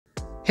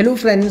Hello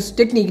friends,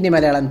 Technique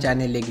Malayalam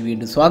channel like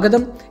വീണ്ടും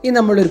സ്വാഗതം. ഇന്ന്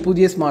നമ്മൾ ഒരു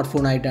പുതിയ സ്മാർട്ട്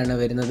ഫോൺ ആയിട്ടാണ്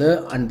വരുന്നത്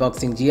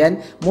അൺബോക്സിംഗ് ചെയ്യാൻ.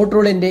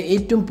 മോട്ടോറോളയുടെ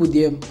ഏറ്റവും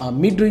പുതിയ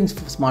mid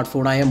range smart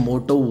ഫോണായ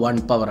motto one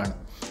power ആണ്.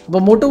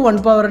 അപ്പോൾ മോട്ടോ വൺ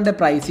പവറിൻ്റെ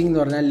പ്രൈസിംഗ് എന്ന്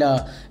പറഞ്ഞാൽ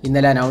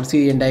ഇന്നലെ അനൗൺസ്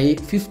ചെയ്യേണ്ടായി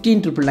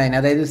 15,999,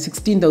 അതായത്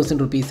 16,000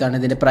 റുപ്പീസാണ്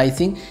ഇതിൻ്റെ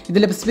പ്രൈസിങ്.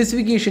 ഇതിലെ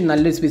സ്പെസിഫിക്കേഷൻ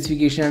നല്ലൊരു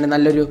സ്പെസിഫിക്കേഷനാണ്,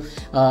 നല്ലൊരു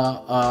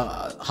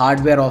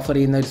ഹാർഡ്വെയർ ഓഫർ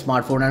ചെയ്യുന്ന ഒരു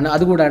സ്മാർട്ട് ഫോണാണ്.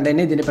 അതുകൂടാണ്ട്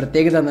തന്നെ ഇതിൻ്റെ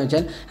പ്രത്യേകത എന്ന്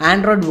വെച്ചാൽ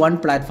ആൻഡ്രോയിഡ് 1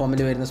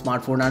 പ്ലാറ്റ്ഫോമിൽ വരുന്ന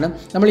സ്മാർട്ട് ഫോണാണ്.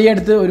 നമ്മൾ ഈ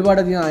അടുത്ത്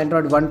ഒരുപാടധികം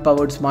Android 1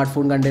 powered smart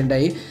phone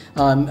കണ്ടിട്ടുണ്ടായി.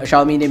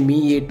 ഷവമീൻ്റെ Mi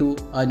A2,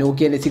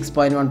 നോക്കിയൻ്റെ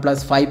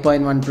 6.1+,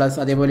 5.1+,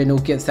 അതേപോലെ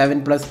നോക്കിയ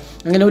 7+,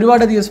 അങ്ങനെ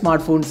ഒരുപാടധികം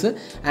സ്മാർട്ട് ഫോൺസ്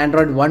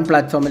ആൻഡ്രോയിഡ് 1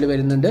 പ്ലാറ്റ്ഫോമിൽ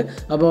വരുന്നുണ്ട്.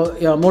 അപ്പോൾ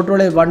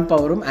മോട്ടോറോള വൺ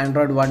പവറും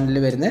ആൻഡ്രോയിഡ്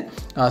 1 വരുന്ന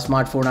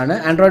സ്മാർട്ട് ഫോണാണ്.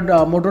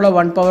 മോട്ടോറോള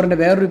വൺ പവറിൻ്റെ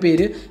വേറൊരു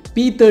പേര്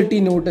P30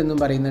 Note എന്നും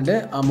പറയുന്നുണ്ട്.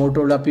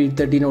 മോട്ടോറോള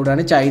P30 Note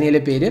ആണ്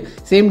ചൈനയിലെ പേര്.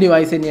 സെയിം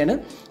ഡിവൈസ് തന്നെയാണ്.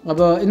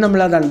 അപ്പോൾ ഇന്ന്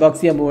നമ്മളത്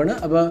അൺബോക്സ് ചെയ്യാൻ പോവുകയാണ്.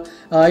 അപ്പോൾ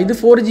ഇത്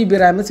 4GB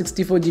റാം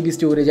 64GB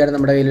സ്റ്റോറേജാണ്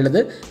നമ്മുടെ കയ്യിലുള്ളത്.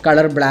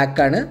 കളർ ബ്ലാക്ക്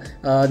ആണ്.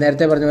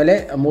 നേരത്തെ പറഞ്ഞ പോലെ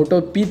മോട്ടോ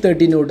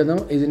P30 Note എന്നും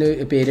ഇതിന്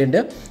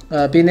പേരുണ്ട്.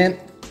 പിന്നെ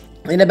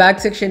ഇതിൻ്റെ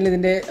ബാക്ക് സെക്ഷനിൽ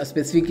ഇതിൻ്റെ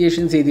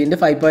സ്പെസിഫിക്കേഷൻസ് ചെയ്തിട്ടുണ്ട്.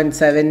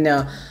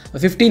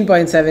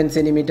 15.7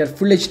 centimetre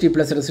full HD+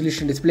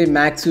 resolution display,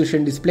 max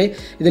fusion display,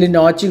 ഇതിൽ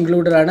നോച്ച്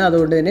ഇൻക്ലൂഡഡ് ആണ്.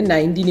 അതുകൊണ്ട് തന്നെ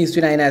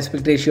 19:9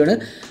 ആസ്പെക്ട് റേഷ്യോ ആണ്.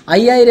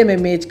 5000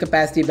 mAh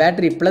capacity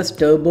battery plus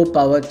turbo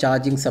power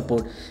charging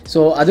support. So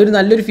അതൊരു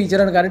നല്ലൊരു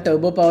ഫീച്ചറാണ്. കാരണം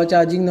ടർബോ പവർ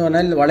ചാർജിങ് എന്ന്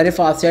പറഞ്ഞാൽ വളരെ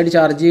ഫാസ്റ്റായിട്ട്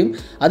ചാർജ് ചെയ്യും.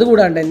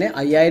 അതുകൂടാണ്ട് തന്നെ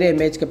 5000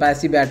 mAh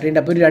കപ്പാസിറ്റി ബാറ്ററി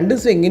ഉണ്ട്. അപ്പോൾ ഒരു 2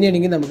 ദിവസം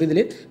എങ്ങനെയാണെങ്കിൽ നമുക്കിതിൽ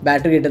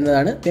ബാറ്ററി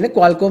കിട്ടുന്നതാണ്. പിന്നെ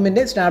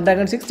ക്വാൾകോമിൻ്റെ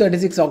സ്നാപ്ഡ്രാഗൺ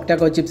 636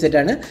 ഒക്ടാകോർ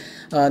ചിപ്സെറ്റാണ്,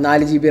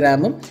 4GB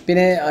റാമും.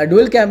 പിന്നെ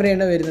ഡുവൽ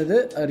ക്യാമറയാണ് വരുന്നത്.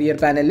 റിയർ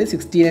പാനലിൽ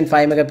 16 and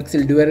 5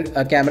 മെഗാപിക്സൽ ഡുവൽ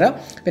ക്യാമറ,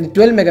 പിന്നെ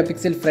 12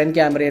 മെഗാപിക്സൽ ഫ്രണ്ട്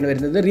ക്യാമറയാണ്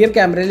വരുന്നത്. റിയർ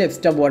ക്യാമറയിൽ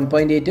f-stop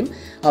 1.8ഉം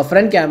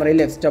ഫ്രണ്ട് ക്യാമറയിൽ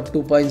f-stop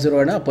 2.0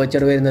 ആണ്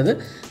അപ്പർച്ചർ വരുന്നത്.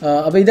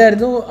 അപ്പോൾ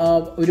ഇതായിരുന്നു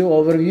ഒരു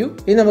ഓവർവ്യൂ.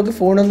 ഇനി നമുക്ക്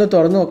ഫോണൊന്ന്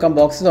തുറന്ന് നോക്കാം.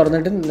 ബോക്സ്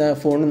തുറന്നിട്ട്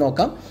ഫോൺ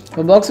നോക്കാം.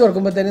 അപ്പോൾ ബോക്സ്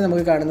തുറക്കുമ്പോൾ തന്നെ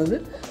നമുക്ക് കാണുന്നത്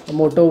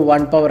മോട്ടോ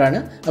വൺ പവർ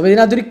ആണ്. അപ്പോൾ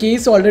ഇതിനകത്തൊരു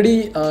കേസ് ഓൾറെഡി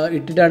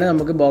ഇട്ടിട്ടാണ്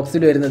നമുക്ക്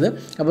ബോക്സിൽ വരുന്നത്.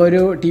 അപ്പോൾ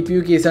ഒരു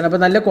TPU കേസാണ്.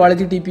 അപ്പോൾ നല്ല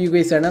ക്വാളിറ്റി TPU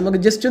കേസാണ്.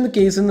 നമുക്ക് ജസ്റ്റ് ഒന്ന്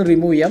കേസ് ഒന്ന്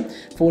റിമൂവ് ചെയ്യാം,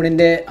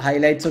 ഫോണിൻ്റെ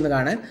ഹൈലൈറ്റ്സ് ഒന്ന്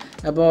കാണാൻ.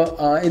 അപ്പോൾ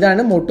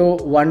ഇതാണ് മോട്ടോ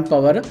വൺ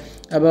പവർ.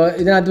 അപ്പോൾ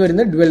ഇതിനകത്ത്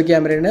വരുന്നത് ഡുവൽ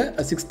ക്യാമറയാണ്,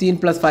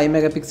 16+5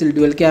 മെഗാപിക്സൽ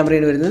ഡുവൽ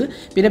ക്യാമറയാണ് വരുന്നത്.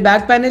 പിന്നെ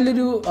ബാക്ക്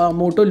പാനലിലൊരു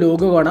മോട്ടോ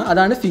ലോഗോ കാണാം,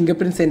 അതാണ് ഫിംഗർ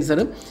പ്രിൻറ്റ് സെൻസർ.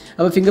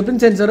 അപ്പോൾ ഫിംഗർ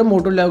പ്രിൻറ്റ് സെൻസറും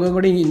മോട്ടോ ലോഗോയും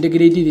കൂടി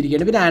ഇൻറ്റഗ്രേറ്റ്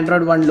ചെയ്തിരിക്കുകയാണ്. പിന്നെ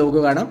ആൻഡ്രോയിഡ് 1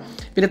 ലോഗോ കാണാം.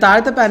 പിന്നെ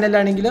താഴത്തെ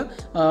പാനലിലാണെങ്കിൽ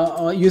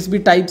USB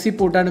Type-C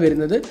പോർട്ടാണ്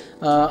വരുന്നത്.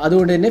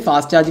 അതുകൊണ്ട് തന്നെ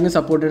ഫാസ്റ്റ് ചാർജിങ്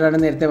സപ്പോർട്ടഡ് ആണ്,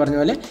 നേരത്തെ പറഞ്ഞ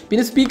പോലെ.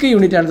 പിന്നെ സ്പീക്കർ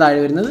യൂണിറ്റ് ആണ്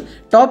താഴെ വരുന്നത്.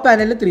 ടോപ്പ്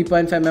പാനലിൽ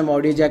 3.5mm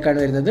ഓഡിയോ ജാക്കാണ്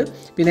വരുന്നത്.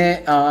 പിന്നെ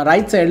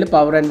റൈറ്റ് സൈഡിൽ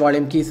power and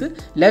volume keys,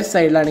 left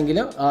സൈഡിലാണെങ്കിൽ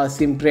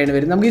SIM tray ആണ്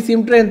വരുന്നത്. നമുക്ക് ഈ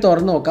സിം ട്രേ ഒന്ന്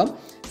തുറന്ന് നോക്കാം.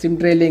 സിം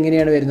ട്രേയിൽ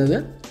എങ്ങനെയാണ് വരുന്നത്.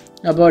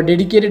 അപ്പോൾ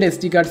ഡെഡിക്കേറ്റഡ്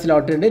SD കാർഡ്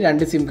സ്ലോട്ട് ഉണ്ട്,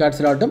 2 സിം കാർഡ്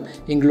സ്ലോട്ടും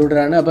ഇൻക്ലൂഡഡ്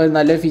ആണ്. അപ്പോൾ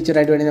നല്ലൊരു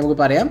ഫീച്ചറായിട്ട് വേണമെങ്കിൽ നമുക്ക്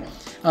പറയാം.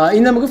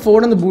 ഇനി നമുക്ക്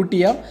ഫോണൊന്ന് ബൂട്ട്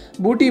ചെയ്യാം.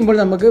 ബൂട്ട് ചെയ്യുമ്പോൾ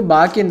നമുക്ക്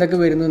ബാക്കി എന്തൊക്കെ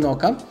വരുന്നു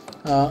നോക്കാം.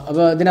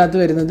 അപ്പോൾ അതിനകത്ത്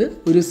വരുന്നത്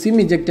ഒരു സിം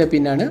ഇജക്റ്റർ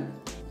പിന്നാണ്.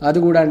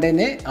 അതുകൂടാണ്ട്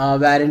തന്നെ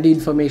വാറൻറ്റി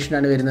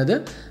ഇൻഫർമേഷനാണ് വരുന്നത്.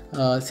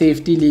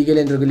 Safety, legal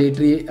and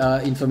regulatory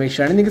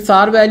ഇൻഫർമേഷനാണ്. നിങ്ങൾക്ക്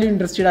സാർ വാല്യൂ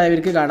ഇൻട്രസ്റ്റഡ്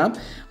ആയവർക്ക് കാണാം.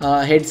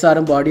 ഹെഡ്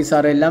സാറും ബോഡി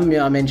സാറും എല്ലാം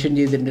മെൻഷൻ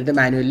ചെയ്തിട്ടുണ്ട്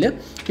മാനുവലിൽ.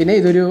 പിന്നെ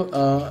ഇതൊരു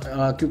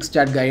ക്വിക്ക്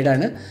സ്റ്റാർട്ട്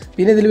ഗൈഡാണ്.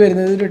 പിന്നെ ഇതിൽ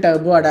വരുന്നത് ഒരു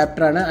ടർബോ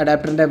അഡാപ്റ്ററാണ്.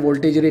 അഡാപ്റ്ററിൻ്റെ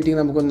വോൾട്ടേജ് റേറ്റിംഗ്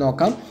നമുക്കൊന്ന്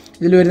നോക്കാം.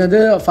 ഇതിൽ വരുന്നത്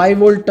 5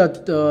 volt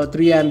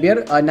 3 ampere,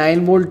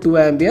 9 volt 2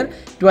 ampere,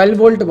 12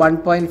 volt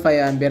 1.5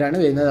 ampere ആണ്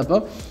വരുന്നത്.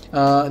 അപ്പോൾ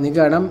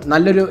നിങ്ങൾക്ക് കാണാം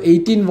നല്ലൊരു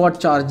 18 വാട്ട്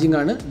ചാർജിങ്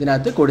ആണ്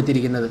ഇതിനകത്ത്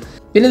കൊടുത്തിരിക്കുന്നത്.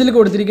 പിന്നെ ഇതിൽ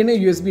കൊടുത്തിരിക്കുന്നത്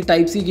USB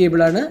Type-C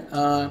കേബിളാണ്,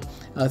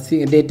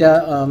 data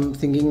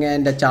sinking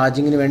and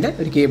ചാർജിങ്ങിന് വേണ്ട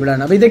ഒരു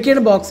കേബിളാണ്. അപ്പോൾ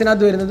ഇതൊക്കെയാണ്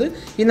ബോക്സിനകത്ത് വരുന്നത്.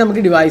 ഇനി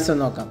നമുക്ക് ഡിവൈസ്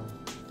ഒന്ന് നോക്കാം.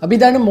 അപ്പോൾ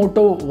ഇതാണ്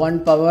motto one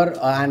power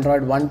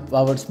Android 1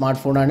 power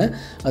smart ഫോണാണ്.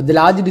 ഇത്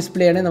ലാർജ്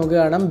ഡിസ്പ്ലേ ആണ്. നമുക്ക്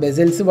കാണാം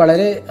ബെസൽസ്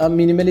വളരെ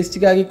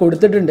മിനിമലിസ്റ്റിക് ആക്കി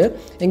കൊടുത്തിട്ടുണ്ട്.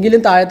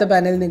 എങ്കിലും താഴത്തെ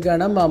പാനലിൽ നിങ്ങൾക്ക്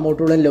കാണാം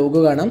മോട്ടോറോള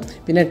ലോഗോ കാണാം.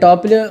 പിന്നെ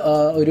ടോപ്പിൽ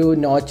ഒരു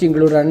നോച്ച്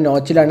ഇൻക്ലൂഡ് ആണ്.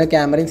 നോച്ചിലാണ്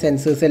ക്യാമറയും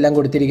സെൻസേഴ്സ് എല്ലാം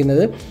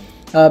കൊടുത്തിരിക്കുന്നത്.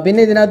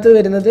 പിന്നെ ഇതിനകത്ത്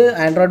വരുന്നത്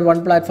ആൻഡ്രോയിഡ് 1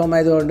 പ്ലാറ്റ്ഫോം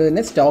ആയതുകൊണ്ട്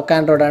തന്നെ സ്റ്റോക്ക്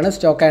ആൻഡ്രോയിഡ് ആണ്.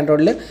 സ്റ്റോക്ക്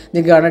ആൻഡ്രോയിഡിൽ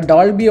നിങ്ങൾക്ക് കാണാം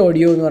ഡോൾബി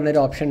ഓഡിയോ എന്ന് പറഞ്ഞൊരു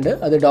ഓപ്ഷൻ ഉണ്ട്.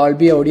 അത്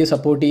ഡോൾബി ഓഡിയോ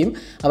സപ്പോർട്ട് ചെയ്യും.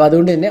 അപ്പോൾ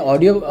അതുകൊണ്ട് തന്നെ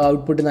ഓഡിയോ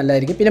ഔട്ട്പുട്ട്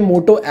നല്ലതായിരിക്കും. പിന്നെ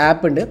മോട്ടോ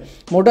ആപ്പ് ഉണ്ട്.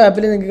 മോട്ടോ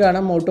ആപ്പിൽ നിങ്ങൾക്ക്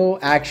കാണാം മോട്ടോ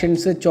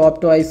ആക്ഷൻസ്,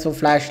 ചോപ്പ് toys,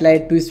 flash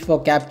light, twist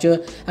four capture,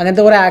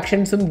 അങ്ങനത്തെ കുറേ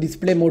ആക്ഷൻസും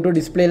മോട്ടോ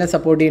ഡിസ്പ്ലേ എല്ലാം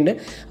സപ്പോർട്ട്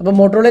ചെയ്യുന്നുണ്ട്. അപ്പോൾ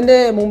മോട്ടോറോളൻ്റെ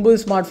മുമ്പ്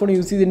സ്മാർട്ട് ഫോൺ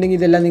യൂസ് ചെയ്തിട്ടുണ്ടെങ്കിൽ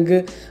ഇതെല്ലാം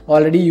നിങ്ങൾക്ക്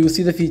ഓൾറെഡി യൂസ്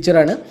ചെയ്ത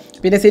ഫീച്ചറാണ്.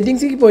 പിന്നെ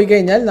സെറ്റിംഗ്സിലേക്ക് പോയി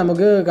കഴിഞ്ഞാൽ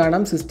നമുക്ക്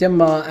കാണാം സിസ്റ്റം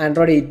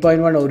ആൻഡ്രോയിഡ്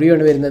 8.1 ഒറിയോ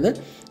ആണ് വരുന്നത്.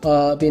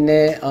 പിന്നെ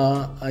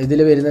ഇതിൽ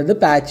വരുന്നത്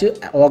പാച്ച്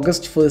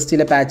ഓഗസ്റ്റ്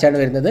 1 പാച്ചാണ്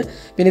വരുന്നത്.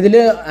 പിന്നെ ഇതിൽ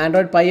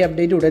ആൻഡ്രോയിഡ് പൈ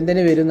അപ്ഡേറ്റ് ഉടൻ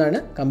തന്നെ വരുമെന്നാണ്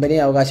കമ്പനി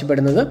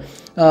അവകാശപ്പെടുന്നത്.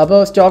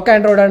 അപ്പോൾ സ്റ്റോക്ക്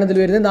ആൻഡ്രോയിഡാണ് ഇതിൽ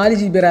വരുന്നത്.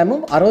 4GB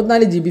റാമും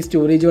 64GB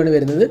സ്റ്റോറേജുമാണ്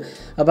വരുന്നത്.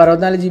 അപ്പോൾ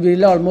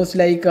 64GB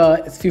almost like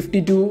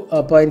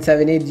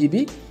 52.78GB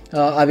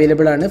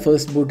available ആണ്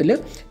ഫസ്റ്റ് ബൂട്ടിൽ.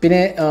 പിന്നെ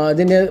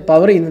ഇതിന്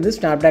പവർ ചെയ്യുന്നത്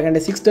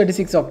സ്നാപ്ഡ്രാഗണിൻ്റെ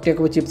 636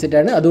 ഒക്ടാകോർ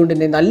ചിപ്സെറ്റാണ്. അതുകൊണ്ട്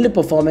തന്നെ നല്ല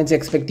പെർഫോമൻസ്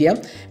എക്സ്പെക്ട് ചെയ്യാം.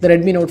 ഇത്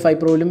Redmi not 5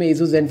 പ്രോയിലും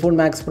Asus Zenfone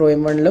Max Pro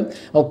M1ലും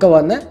ഒക്കെ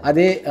വന്ന്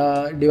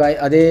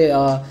അതേ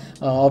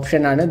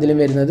ഓപ്ഷനാണ് ഇതിലും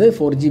വരുന്നത്.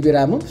 4GB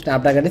റാമും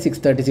സ്നാപ്ഡ്രാഗണിൻ്റെ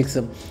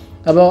 636ഉം.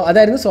 അപ്പോൾ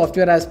അതായിരുന്നു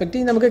സോഫ്റ്റ്വെയർ ആസ്പെക്റ്റ്.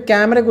 ഇനി നമുക്ക്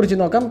ക്യാമറയെക്കുറിച്ച്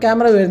നോക്കാം.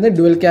 ക്യാമറ വരുന്നത്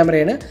ഡുവൽ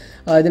ക്യാമറയാണ്.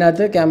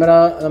 ഇതിനകത്ത് ക്യാമറ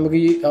നമുക്ക്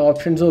ഈ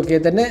ഓപ്ഷൻസും ഒക്കെ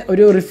തന്നെ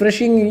ഒരു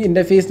റിഫ്രഷിങ്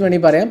ഇൻ്റർഫേസ് എന്ന്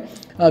വേണമെങ്കിൽ പറയാം.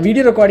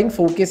 വീഡിയോ റെക്കോർഡിംഗ്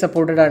 4K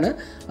സപ്പോർട്ടഡ് ആണ്,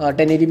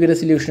 1080p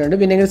റെസൊല്യൂഷൻ ഉണ്ട്.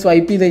 പിന്നെ ഇങ്ങനെ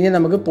സ്വൈപ്പ് ചെയ്ത് കഴിഞ്ഞാൽ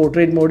നമുക്ക്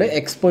പോർട്രേറ്റ് മോഡ്,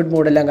 എക്സ്പേർട്ട്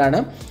മോഡെല്ലാം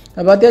കാണാം.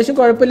 അപ്പോൾ അത്യാവശ്യം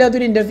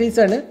കുഴപ്പമില്ലാത്തൊരു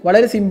ഇൻ്റർഫേസാണ്,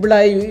 വളരെ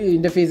സിമ്പിളായ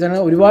ഇൻ്റർഫേസാണ്,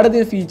 ഒരുപാട്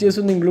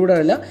ഫീച്ചേഴ്സൊന്നും ഇൻക്ലൂഡ്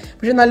ആണല്ല,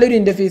 പക്ഷേ നല്ലൊരു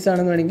ഇൻ്റർഫേസ്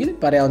ആണെന്ന് വേണമെങ്കിൽ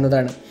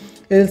പറയാവുന്നതാണ്.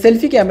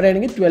 സെൽഫി ക്യാമറ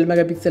ആണെങ്കിൽ 12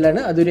 MP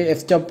അതൊരു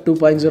f-stop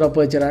 2.0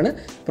 അപ്പേച്ചറാണ്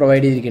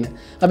പ്രൊവൈഡ് ചെയ്തിരിക്കുന്നത്.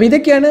 അപ്പോൾ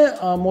ഇതൊക്കെയാണ്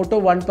മോട്ടോ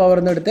വൺ പവർ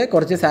എന്നെടുത്ത്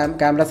കുറച്ച്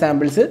ക്യാമറ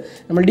സാമ്പിൾസ്.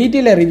 നമ്മൾ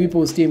ഡീറ്റെയിൽ റിവ്യൂ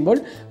പോസ്റ്റ് ചെയ്യുമ്പോൾ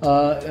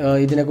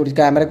ഇതിനെക്കുറിച്ച്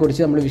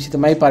ക്യാമറയെക്കുറിച്ച് നമ്മൾ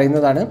വിശദമായി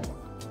പറയുന്നതാണ്.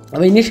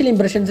 അപ്പോൾ ഇനീഷ്യൽ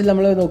ഇംപ്രഷൻസിൽ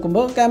നമ്മൾ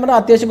നോക്കുമ്പോൾ ക്യാമറ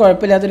അത്യാവശ്യം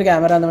കുഴപ്പമില്ലാത്തൊരു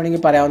ക്യാമറ എന്ന്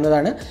വേണമെങ്കിൽ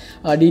പറയാവുന്നതാണ്.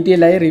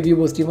 ഡീറ്റെയിലായി റിവ്യൂ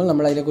പോസ്റ്റ് ചെയ്യുമ്പോൾ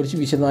നമ്മൾ അതിനെക്കുറിച്ച്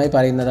വിശദമായി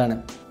പറയുന്നതാണ്.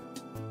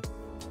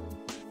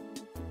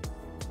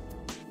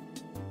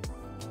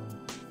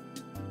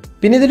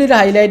 പിന്നെ ഇതിലൊരു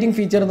ഹൈലൈറ്റിംഗ്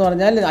ഫീച്ചർ എന്ന്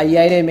പറഞ്ഞാൽ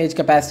 5000 mAh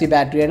കപ്പാസിറ്റി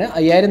ബാറ്ററിയാണ്.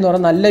 5000 എന്ന്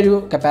പറഞ്ഞാൽ നല്ലൊരു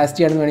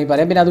കപ്പാസിറ്റിയാണെന്ന് വേണമെങ്കിൽ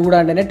പറയാം. പിന്നെ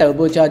അതുകൂടാണ്ട് തന്നെ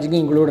ടർബോ ചാർജിങ്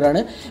ഇൻക്ലൂഡഡ്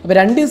ആണ്. അപ്പോൾ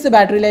 2 ദിവസത്തെ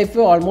ബാറ്ററി ലൈഫ്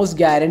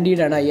ഓൾമോസ്റ്റ്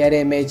ഗ്യാരണ്ടീഡ് ആണ്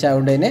 5000 mAh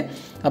ആയതുകൊണ്ട് തന്നെ.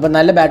 അപ്പോൾ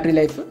നല്ല ബാറ്ററി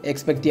ലൈഫ്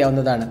എക്സ്പെക്റ്റ്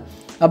ചെയ്യാവുന്നതാണ്.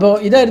 അപ്പോൾ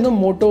ഇതായിരുന്നു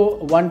മോട്ടോ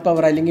വൺ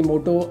പവർ അല്ലെങ്കിൽ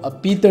മോട്ടോ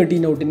P30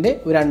 നോട്ടിൻ്റെ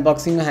ഒരു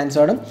അൺബോക്സിംഗ് ഹാൻഡ്സ്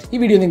ഓണും. ഈ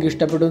വീഡിയോ നിങ്ങൾക്ക്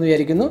ഇഷ്ടപ്പെട്ടു എന്ന്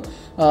വിചാരിക്കുന്നു.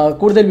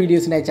 കൂടുതൽ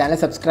വീഡിയോസിനായി ചാനൽ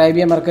സബ്സ്ക്രൈബ്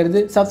ചെയ്യാൻ മറക്കരുത്.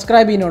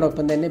 സബ്സ്ക്രൈബ്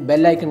ചെയ്യുന്നതോടൊപ്പം തന്നെ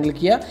ബെല്ലൈക്കൺ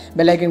ക്ലിക്ക് ചെയ്യുക.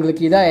 ബെല്ലൈക്കൺ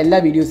ക്ലിക്ക് ചെയ്താൽ എല്ലാ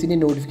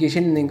വീഡിയോസിൻ്റെയും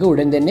നോട്ടിഫിക്കേഷൻ നിങ്ങൾക്ക്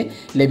ഉടൻ തന്നെ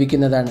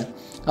ലഭിക്കുന്നതാണ്.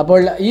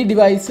 അപ്പോൾ ഈ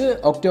ഡിവൈസ്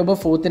October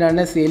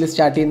 4 സെയിൽ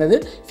സ്റ്റാർട്ട് ചെയ്യുന്നത്.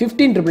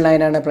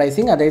 15,999 ആണ്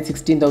പ്രൈസിങ്, അതായത്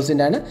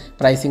 16,000 ആണ്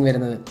പ്രൈസിങ്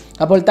വരുന്നത്.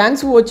 അപ്പോൾ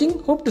thanks for watching.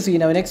 Hope to see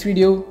in our next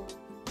video.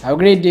 Have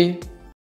A great day.